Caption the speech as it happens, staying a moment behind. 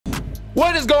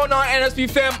What is going on,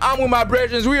 NSP fam? I'm with my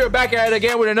brethren. We are back at it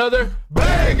again with another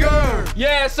banger.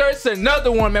 Yeah, sir, it's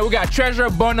another one, man. We got Treasure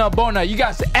Bona Bona. You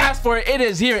guys asked for it. It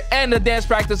is here, and the dance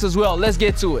practice as well. Let's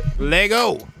get to it.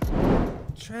 Lego.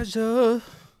 Treasure.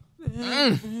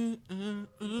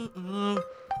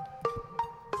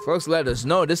 Folks, let us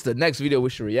know. This is the next video we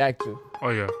should react to. Oh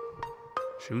yeah.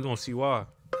 Shit, we gonna see why.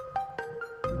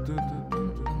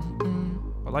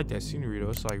 I like that scenery though.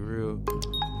 It's like real.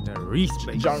 That reach,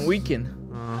 baby. John Weekend.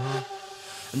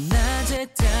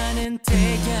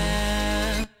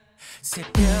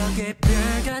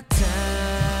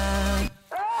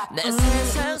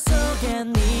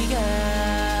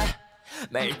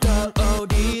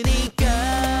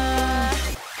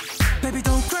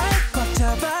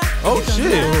 Oh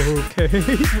shit. Okay.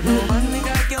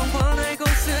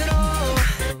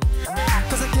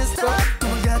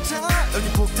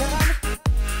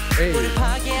 Hey.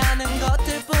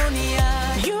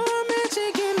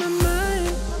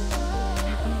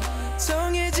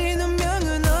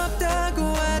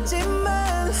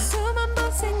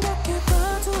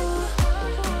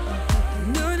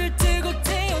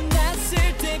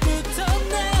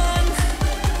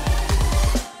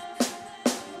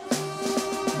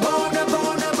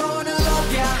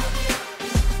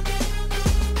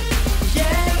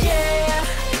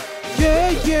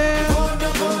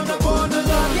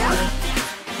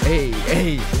 Hey,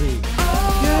 hey, hey.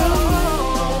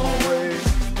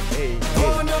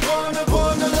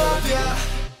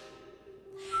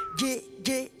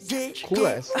 Cool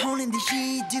ass. Yeah. I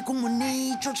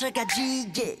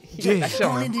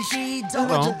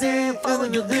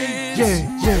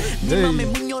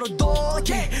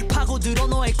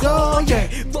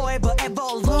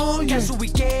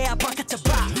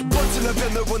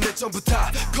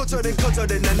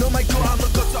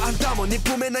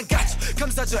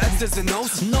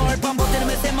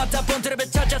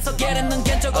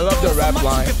love the rap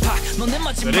line.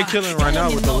 So they're killing right now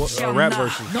with the rap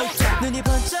version.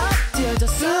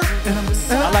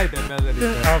 I like that melody.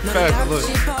 How fast it looks.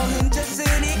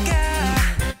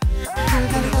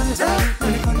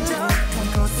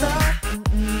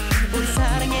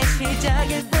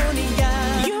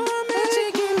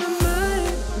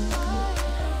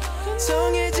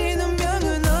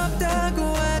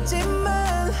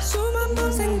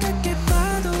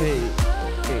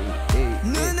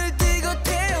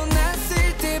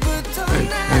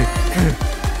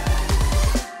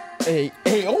 Hey,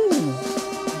 hey, oh.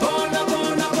 Bona,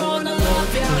 bona, bona,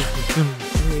 love ya.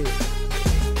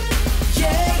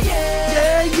 Yeah, yeah.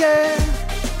 Yeah, yeah.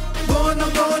 Bona,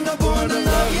 bona, bona,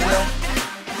 love ya.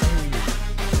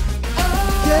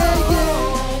 Yeah, yeah.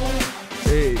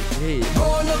 Hey, hey.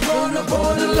 Bona, bona,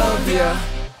 bona, love ya.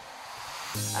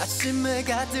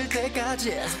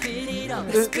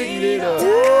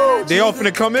 They all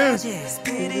finna come in.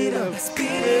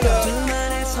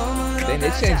 Then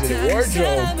they changed the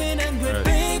wardrobe.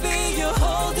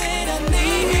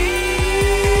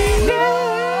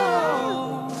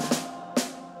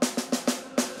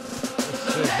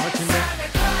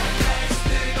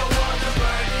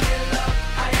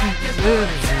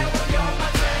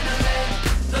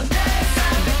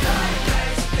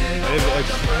 They've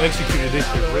executed this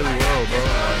shit really well, bro.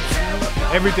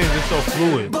 Like, everything's just so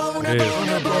fluid. It is.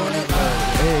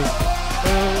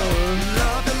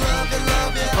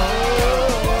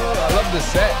 I love the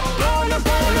set.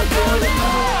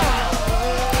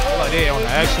 Like they on the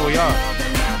actual yacht.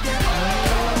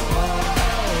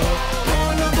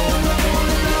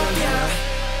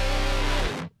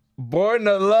 Born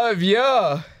to love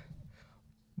ya.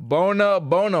 Bona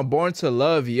Bona, born to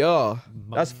love ya.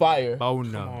 That's fire.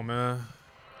 Bona. Come on, man.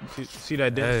 See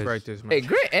that dance practice, man. Hey,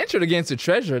 great entry against the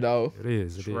Treasure though. It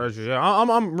is. Treasure. Yeah,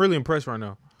 I'm really impressed right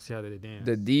now. See how they dance.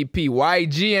 The DP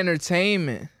YG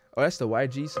Entertainment. Oh, that's the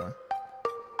YG song.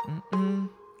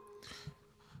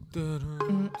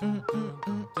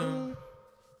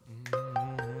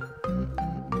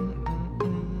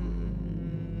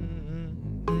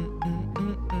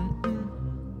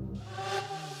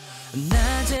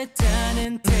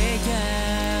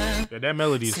 Yeah, that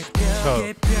melody is tough.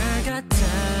 Is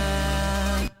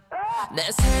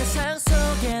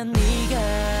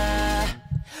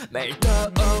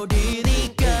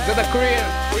that the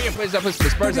Korean place that plays for the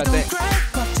Spurs, I think?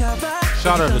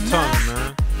 Shout out to Tongue,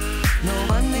 man.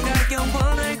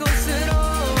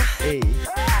 Hey.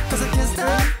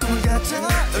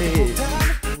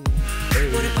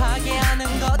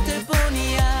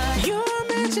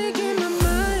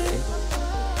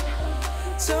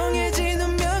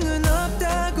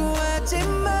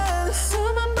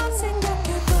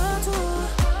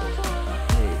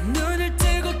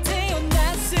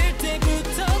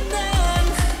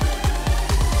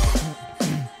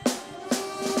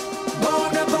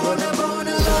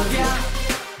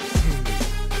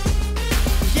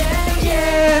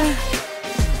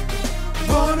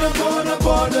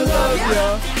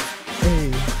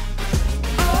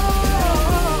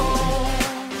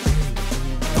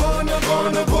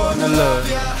 Bona love.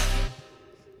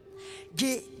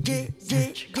 Yeah,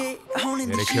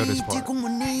 they killed this part.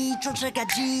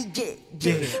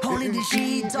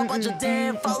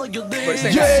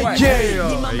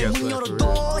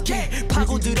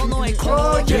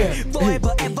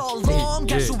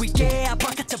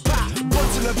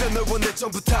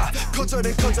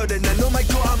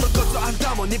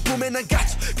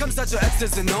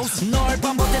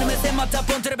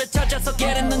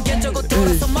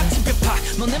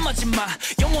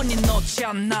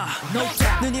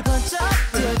 눈이 번쩍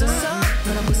뜨어졌어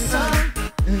너랑 무서워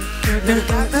너를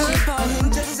갖고 싶어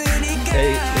훔쳤으니까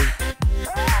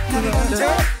눈이 번쩍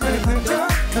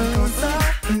감고서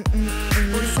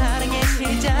우리 사랑의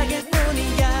시작일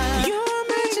뿐이야 You're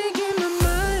magic in my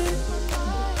mind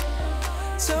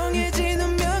정해진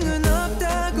운명은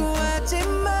없다고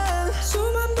하지만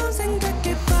수만 번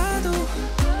생각해봐도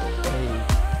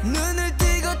눈을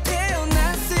뜨고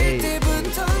태어났을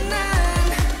때부터 난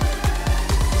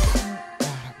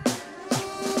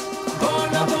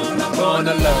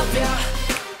Bona love ya.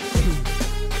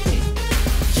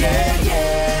 Yeah,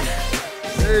 yeah.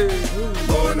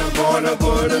 Bona love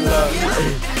ya.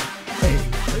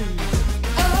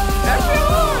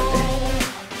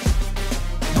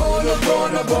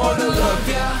 Bona love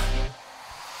ya.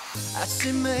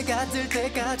 아침을 가들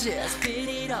때까지 Speed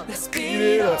it up, speed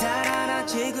it up. 달아나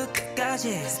지구 끝까지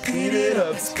Speed it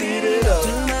up, speed it up.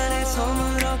 둘만의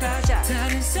섬으로 가자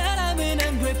다른 사람은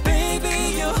안 돼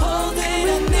baby you hold it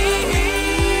I need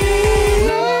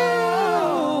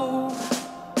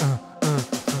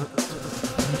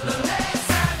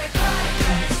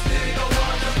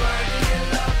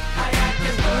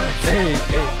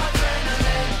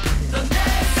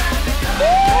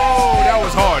Oh, that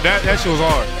was hard. That shit was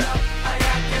hard.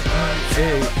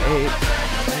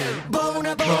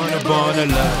 Bona Bona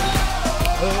love.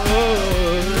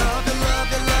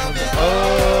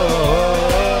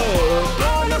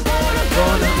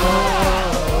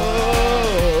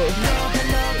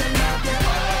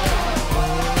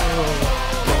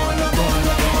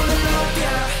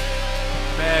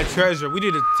 Man, Treasure. We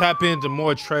need to tap into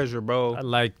more Treasure, bro. I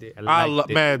liked it. I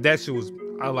liked it. Man, that shit was.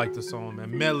 I like the song,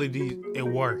 man. Melody, it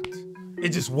worked. It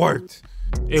just worked.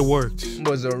 It worked.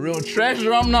 Was a real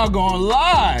treasure, I'm not gonna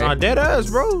lie. Nah, dead ass,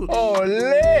 bro. Oh,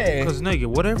 lit. Cause nigga,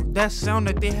 whatever that sound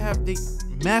that they have, they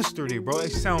mastered it, bro.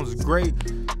 It sounds great,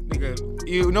 nigga.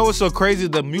 You know what's so crazy?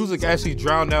 The music actually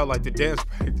drowned out like the dance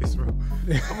practice, bro.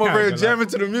 I'm over here jamming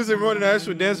to the music more than the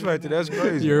actual dance practice. That's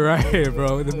crazy. You're right,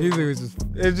 bro. The music was just.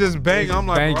 It's just bang. I'm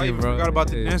like, banging, bro, I even bro. forgot about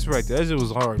the dance practice. That shit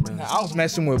was hard, man. I was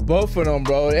messing with both of them,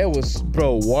 bro. It was,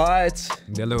 bro, what?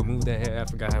 That little move that had, I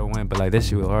forgot how it went, but like that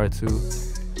shit was hard too.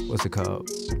 What's it called?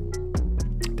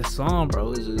 The song,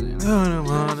 bro. Is just,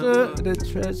 the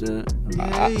treasure.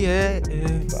 Yeah.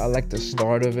 I like the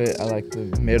start of it. I like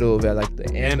the middle of it. I like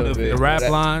the end of it. The rap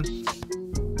line.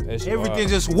 Everything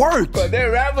just worked. But that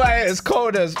rap line is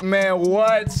cold as, man,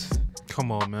 what? Come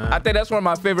on, man. I think that's one of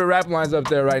my favorite rap lines up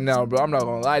there right now, bro. I'm not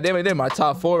gonna lie. They're my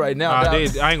top 4 right now. I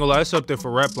ain't gonna lie, it's up there for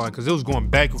rap line because it was going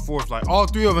back and forth. Like all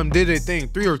 3 of them did their thing,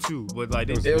 3 or 2, but like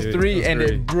It was 3, and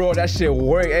then, bro, that shit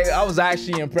worked. I was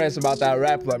actually impressed about that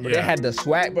rap line, but they had the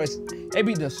swag, but it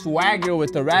be the swagger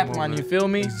with the rap line, you feel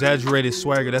me? Exaggerated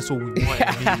swagger, that's what we want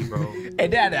to be, bro.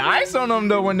 And they had the ice on them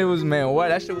though when it was, man, what?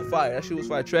 That shit was fire. That shit was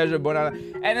fire. Treasure, Bona.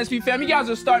 NSP fam, you guys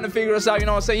are starting to figure us out, you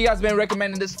know what I'm saying? You guys been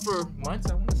recommending this for months,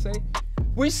 I wanna say.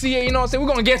 We see it, you know what I'm saying? We're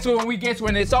gonna get to it when we get to it,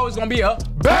 and it's always gonna be a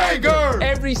banger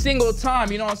every single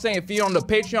time, you know what I'm saying? If you're on the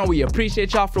Patreon, we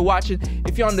appreciate y'all for watching.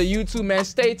 If you're on the YouTube, man,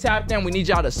 stay tapped in. We need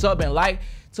y'all to sub and like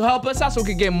to help us out so we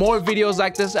can get more videos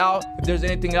like this out. If there's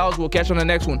anything else, we'll catch you on the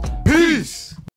next one. Peace!